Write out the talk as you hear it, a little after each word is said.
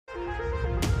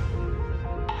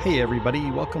Hey, everybody.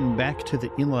 Welcome back to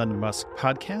the Elon Musk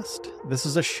podcast. This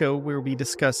is a show where we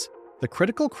discuss the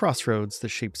critical crossroads that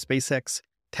shape SpaceX,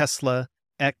 Tesla,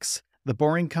 X, The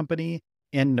Boring Company,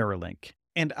 and Neuralink.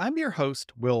 And I'm your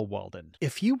host, Will Walden.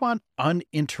 If you want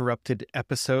uninterrupted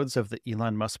episodes of the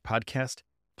Elon Musk podcast,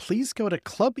 please go to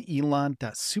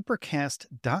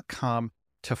clubelon.supercast.com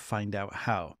to find out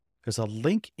how. There's a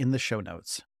link in the show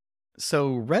notes.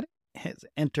 So Reddit has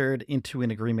entered into an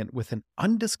agreement with an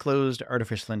undisclosed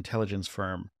artificial intelligence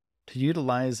firm to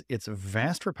utilize its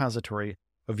vast repository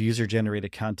of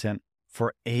user-generated content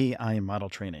for AI model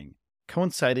training,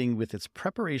 coinciding with its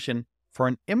preparation for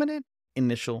an imminent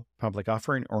initial public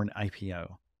offering or an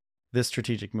IPO. This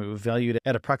strategic move, valued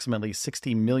at approximately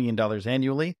 $60 million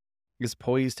annually, is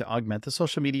poised to augment the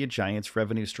social media giant's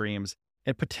revenue streams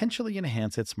and potentially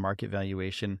enhance its market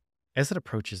valuation as it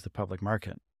approaches the public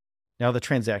market. Now, the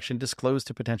transaction, disclosed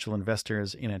to potential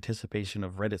investors in anticipation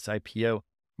of Reddit's IPO,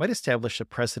 might establish a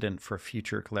precedent for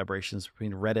future collaborations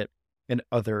between Reddit and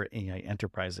other AI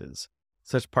enterprises.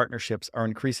 Such partnerships are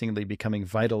increasingly becoming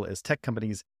vital as tech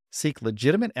companies seek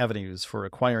legitimate avenues for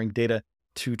acquiring data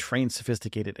to train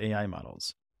sophisticated AI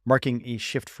models, marking a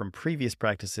shift from previous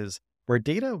practices where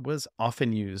data was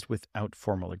often used without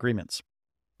formal agreements.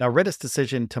 Now, Reddit's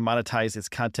decision to monetize its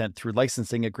content through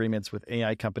licensing agreements with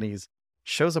AI companies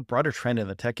shows a broader trend in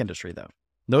the tech industry, though.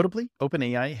 Notably,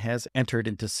 OpenAI has entered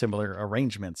into similar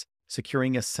arrangements,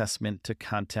 securing assessment to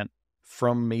content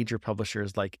from major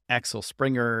publishers like Axel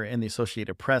Springer and the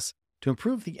Associated Press to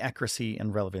improve the accuracy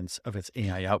and relevance of its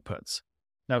AI outputs.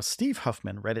 Now, Steve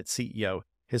Huffman, Reddit CEO,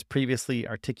 has previously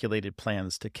articulated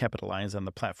plans to capitalize on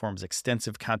the platform's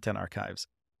extensive content archives,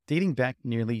 dating back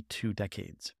nearly 2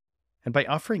 decades, and by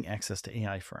offering access to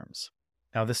AI firms.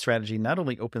 Now, this strategy not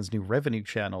only opens new revenue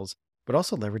channels, but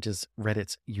also leverages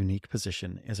Reddit's unique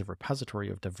position as a repository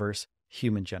of diverse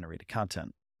human-generated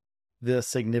content. The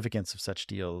significance of such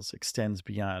deals extends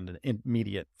beyond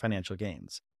immediate financial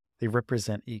gains. They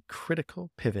represent a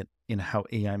critical pivot in how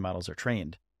AI models are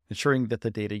trained, ensuring that the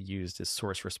data used is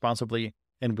sourced responsibly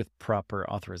and with proper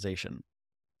authorization.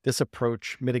 This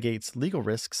approach mitigates legal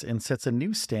risks and sets a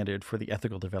new standard for the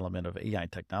ethical development of AI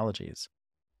technologies.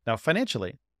 Now,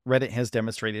 financially, Reddit has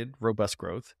demonstrated robust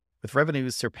growth, with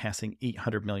revenues surpassing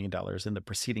 $800 million in the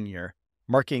preceding year,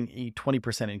 marking a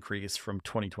 20% increase from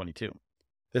 2022.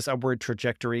 This upward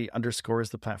trajectory underscores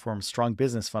the platform's strong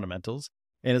business fundamentals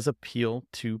and its appeal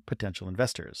to potential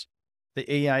investors.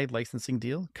 The AI licensing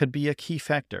deal could be a key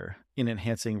factor in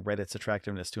enhancing Reddit's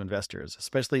attractiveness to investors,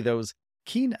 especially those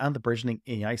keen on the burgeoning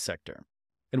AI sector.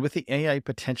 And with the AI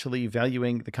potentially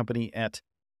valuing the company at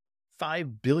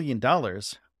 $5 billion,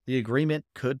 the agreement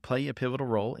could play a pivotal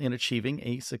role in achieving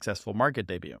a successful market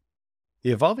debut.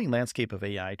 The evolving landscape of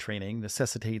AI training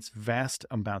necessitates vast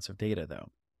amounts of data, though,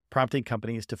 prompting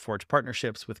companies to forge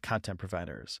partnerships with content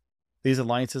providers. These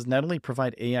alliances not only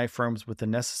provide AI firms with the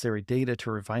necessary data to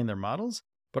refine their models,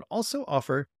 but also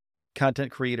offer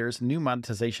content creators new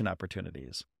monetization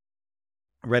opportunities.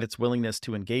 Reddit's willingness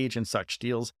to engage in such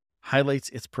deals highlights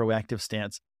its proactive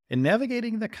stance in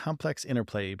navigating the complex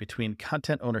interplay between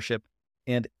content ownership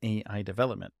and AI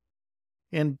development.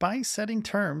 And by setting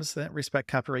terms that respect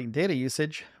copyright and data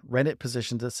usage, Reddit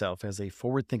positions itself as a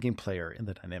forward-thinking player in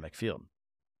the dynamic field.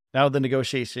 Now, the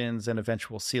negotiations and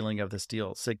eventual sealing of this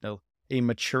deal signal a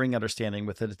maturing understanding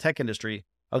within the tech industry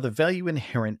of the value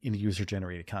inherent in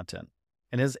user-generated content.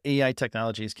 And as AI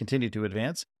technologies continue to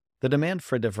advance, the demand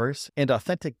for diverse and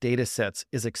authentic data sets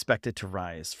is expected to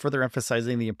rise, further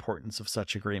emphasizing the importance of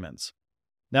such agreements.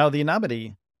 Now, the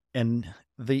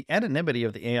anonymity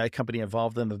of the AI company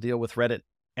involved in the deal with Reddit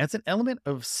adds an element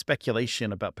of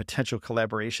speculation about potential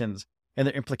collaborations and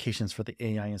their implications for the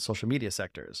AI and social media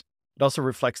sectors. It also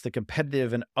reflects the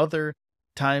competitive and other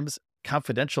times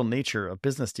confidential nature of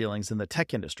business dealings in the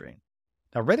tech industry.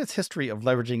 Now, Reddit's history of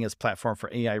leveraging its platform for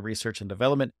AI research and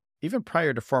development, even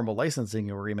prior to formal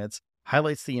licensing agreements,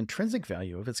 highlights the intrinsic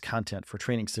value of its content for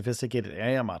training sophisticated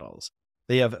AI models.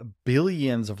 They have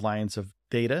billions of lines of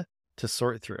data to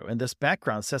sort through, and this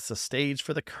background sets the stage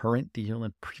for the current deal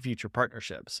and future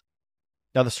partnerships.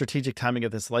 Now, the strategic timing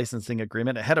of this licensing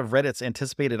agreement ahead of Reddit's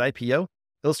anticipated IPO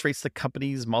illustrates the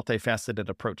company's multifaceted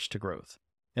approach to growth.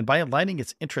 And by aligning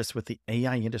its interests with the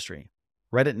AI industry,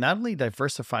 Reddit not only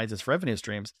diversifies its revenue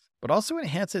streams, but also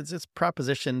enhances its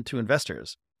proposition to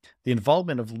investors. The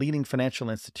involvement of leading financial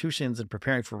institutions in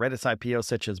preparing for Reddit's IPO,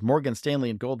 such as Morgan Stanley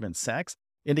and Goldman Sachs,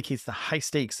 indicates the high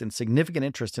stakes and significant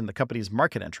interest in the company's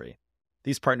market entry.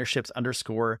 These partnerships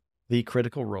underscore the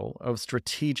critical role of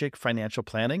strategic financial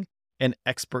planning and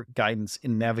expert guidance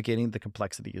in navigating the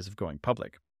complexities of going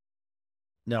public.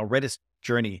 Now, Reddit's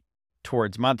journey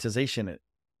towards monetization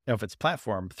of its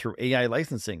platform through AI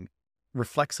licensing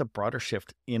reflects a broader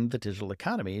shift in the digital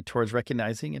economy towards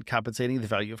recognizing and compensating the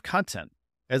value of content.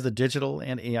 As the digital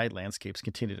and AI landscapes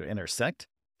continue to intersect,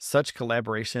 such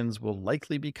collaborations will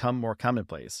likely become more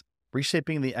commonplace,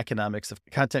 reshaping the economics of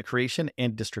content creation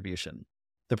and distribution.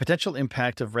 The potential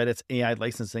impact of Reddit's AI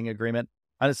licensing agreement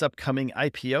on its upcoming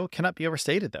IPO cannot be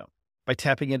overstated, though. By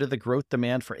tapping into the growth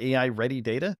demand for AI-ready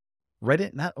data,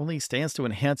 Reddit not only stands to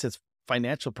enhance its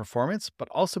financial performance, but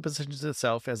also positions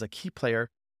itself as a key player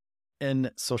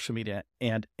in social media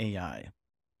and AI.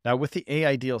 Now, with the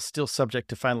AI deal still subject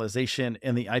to finalization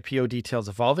and the IPO details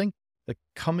evolving, the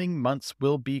coming months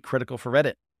will be critical for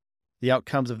Reddit. The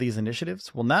outcomes of these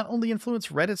initiatives will not only influence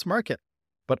Reddit's market,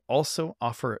 but also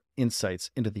offer insights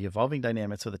into the evolving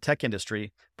dynamics of the tech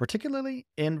industry, particularly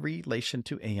in relation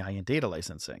to AI and data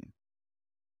licensing.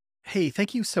 Hey,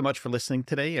 thank you so much for listening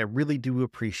today. I really do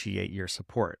appreciate your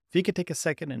support. If you could take a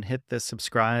second and hit the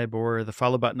subscribe or the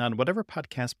follow button on whatever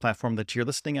podcast platform that you're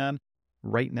listening on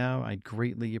right now, I'd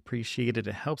greatly appreciate it.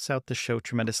 It helps out the show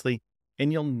tremendously,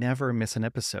 and you'll never miss an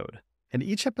episode. And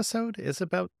each episode is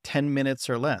about 10 minutes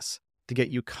or less to get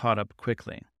you caught up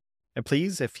quickly. And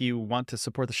please, if you want to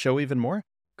support the show even more,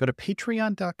 go to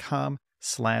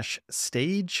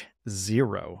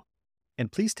patreon.com/stage0.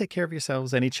 And please take care of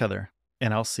yourselves and each other,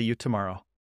 and I'll see you tomorrow.